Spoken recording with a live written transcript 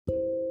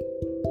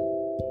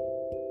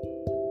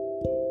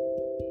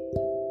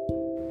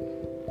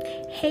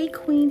Hey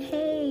Queen,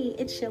 hey,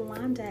 it's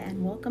Yolanda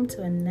and welcome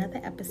to another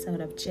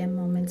episode of Gem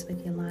Moments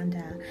with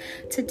Yolanda.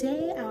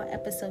 Today our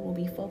episode will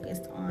be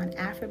focused on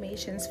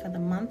affirmations for the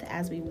month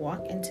as we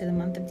walk into the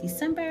month of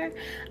December.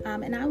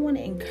 And I want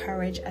to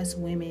encourage us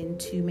women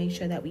to make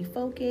sure that we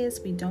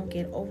focus, we don't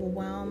get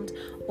overwhelmed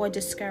or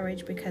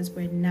discouraged because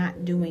we're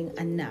not doing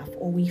enough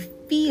or we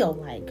feel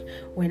like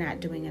we're not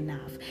doing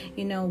enough.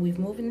 You know, we've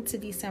moved into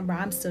December.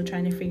 I'm still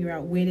trying to figure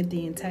out where did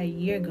the entire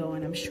year go,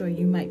 and I'm sure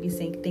you might be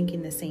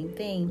thinking the same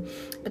thing.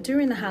 But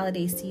during the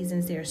holiday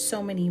seasons, there are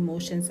so many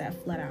emotions that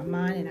flood our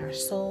mind and our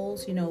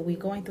souls. You know, we're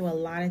going through a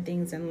lot of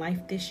things in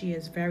life. This year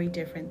is very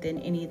different than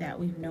any that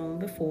we've known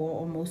before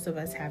or most of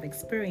us have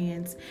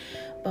experienced.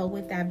 But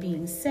with that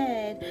being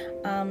said,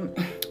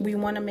 we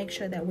want to make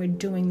sure that we're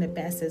doing the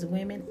best as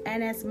women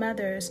and as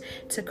mothers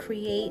to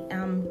create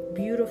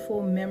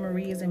beautiful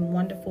memories and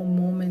wonderful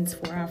moments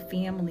for our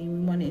family.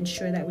 We want to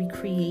ensure that we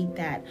create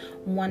that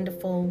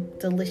wonderful,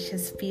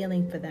 delicious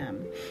feeling for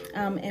them.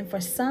 And for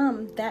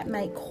some, that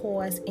might cause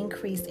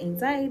increased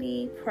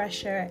anxiety,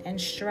 pressure, and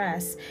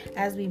stress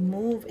as we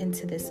move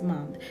into this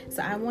month.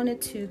 So I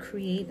wanted to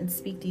create and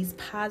speak these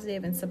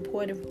positive and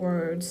supportive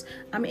words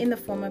in the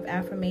form of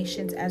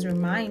affirmations as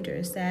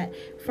reminders that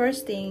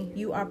first thing,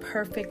 you are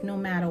perfect no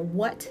matter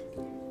what.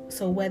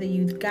 So whether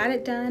you got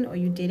it done or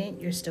you didn't,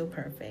 you're still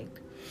perfect.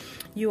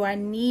 You are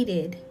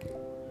needed,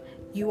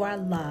 you are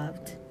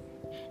loved,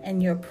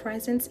 and your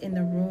presence in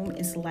the room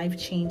is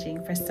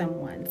life-changing for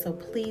someone. So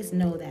please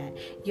know that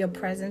your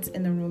presence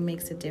in the room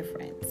makes a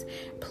difference.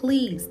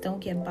 Please don't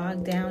get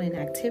bogged down in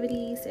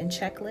activities and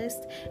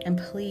checklists, and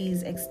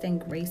please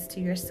extend grace to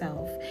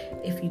yourself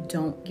if you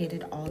don't get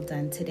it all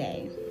done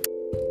today.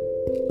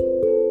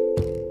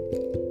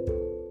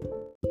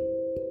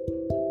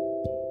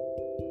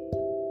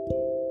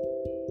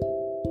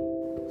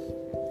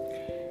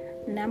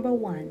 Number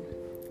 1.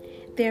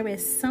 There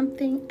is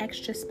something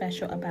extra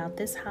special about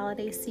this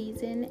holiday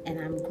season, and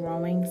I'm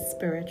growing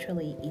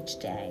spiritually each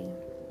day.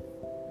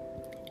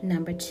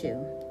 Number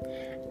 2,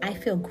 I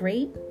feel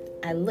great,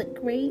 I look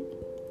great,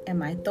 and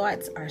my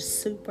thoughts are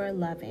super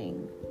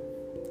loving.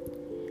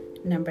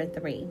 Number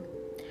 3,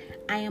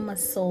 I am a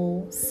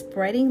soul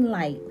spreading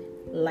light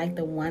like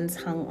the ones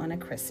hung on a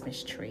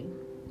Christmas tree.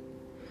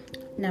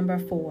 Number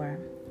 4,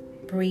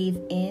 breathe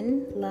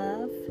in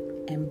love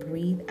and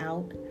breathe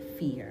out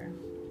fear.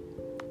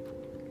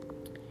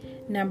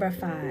 Number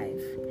 5,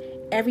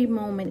 every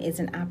moment is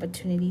an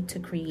opportunity to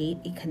create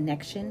a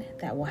connection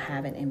that will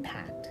have an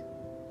impact.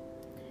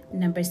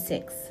 Number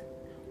 6,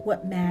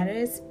 what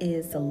matters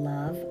is the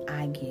love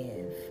I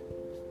give.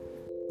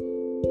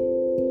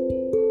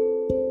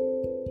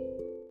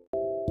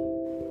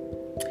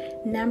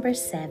 Number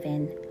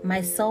 7,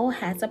 my soul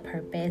has a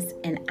purpose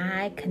and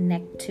I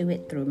connect to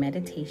it through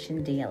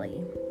meditation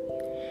daily.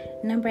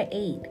 Number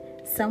 8,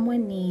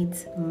 someone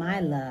needs my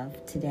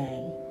love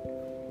today.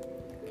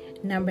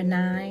 Number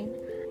 9,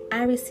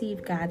 I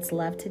receive God's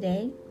love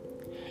today.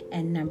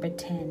 And number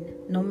 10,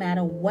 no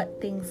matter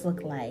what things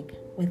look like,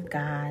 with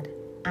God,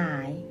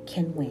 I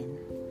can win.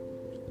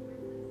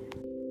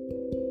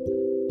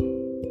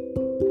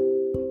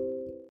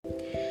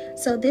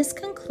 So this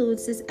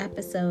concludes this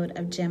episode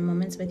of Gem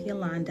Moments with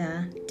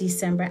Yolanda,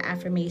 December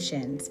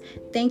Affirmations.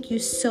 Thank you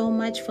so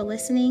much for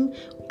listening.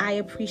 I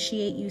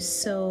appreciate you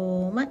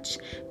so much.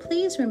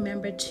 Please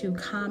remember to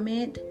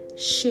comment,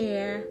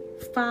 share,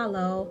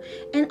 follow,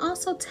 and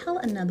also tell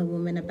another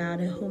woman about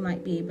it who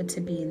might be able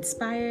to be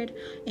inspired,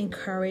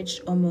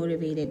 encouraged, or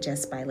motivated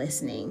just by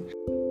listening.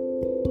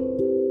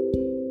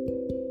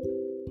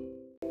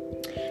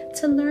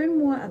 To learn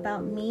more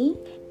about me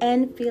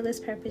and Fearless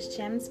Purpose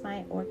Gems,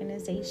 my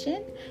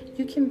organization,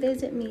 you can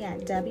visit me at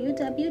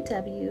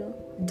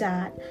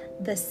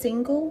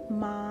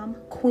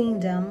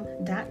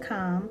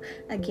www.thesinglemomqueendom.com.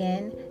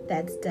 Again,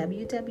 that's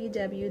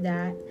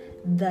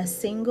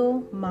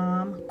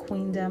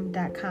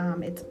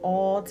www.thesinglemomqueendom.com. It's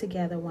all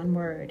together one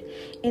word.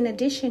 In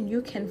addition,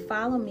 you can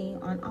follow me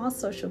on all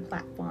social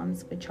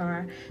platforms, which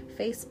are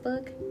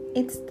Facebook,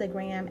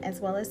 Instagram, as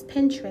well as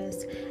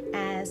Pinterest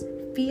as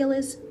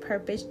Fearless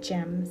Purpose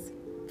Gems.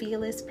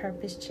 Fearless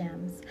Purpose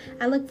Gems.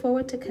 I look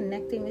forward to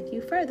connecting with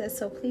you further,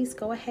 so please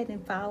go ahead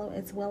and follow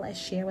as well as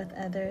share with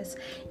others.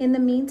 In the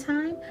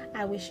meantime,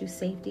 I wish you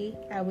safety,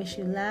 I wish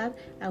you love,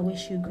 I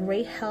wish you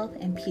great health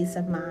and peace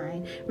of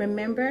mind.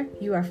 Remember,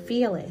 you are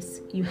fearless,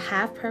 you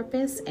have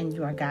purpose, and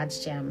you are God's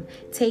gem.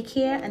 Take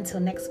care until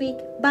next week.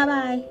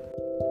 Bye-bye.